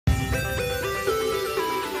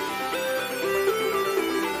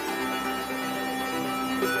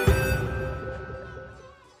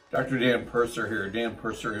Dr. Dan Purser here,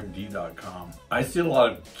 danpursermd.com. I see a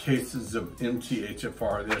lot of cases of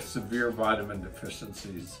MTHFR, they have severe vitamin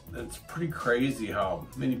deficiencies. It's pretty crazy how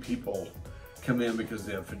many people come in because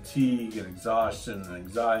they have fatigue and exhaustion and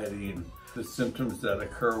anxiety and the symptoms that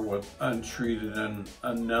occur with untreated and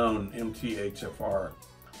unknown MTHFR.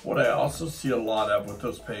 What I also see a lot of with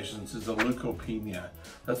those patients is a leukopenia.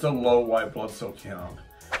 That's a low white blood cell count.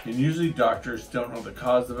 And usually doctors don't know the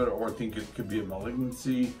cause of it or think it could be a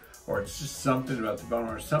malignancy or it's just something about the bone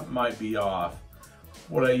or something might be off.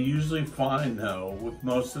 What I usually find though with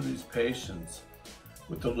most of these patients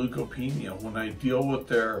with the leukopenia, when I deal with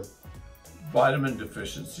their vitamin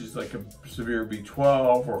deficiencies like a severe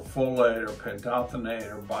B12 or folate or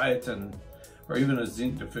pantothenate or biotin or even a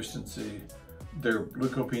zinc deficiency, their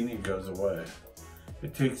leukopenia goes away.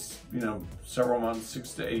 It takes, several months,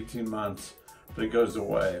 6 to 18 months, but it goes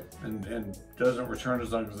away and doesn't return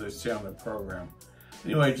as long as they stay on the program.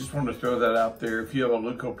 Anyway, I just wanted to throw that out there. If you have a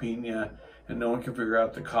leukopenia and no one can figure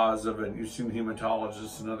out the cause of it, and you've seen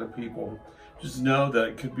hematologists and other people, just know that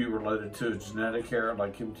it could be related to a genetic error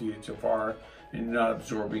like MTHFR and you're not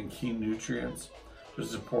absorbing key nutrients to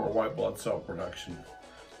support white blood cell production.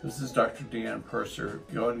 This is Dr. Dan Purser.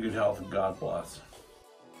 Go in good health and God bless.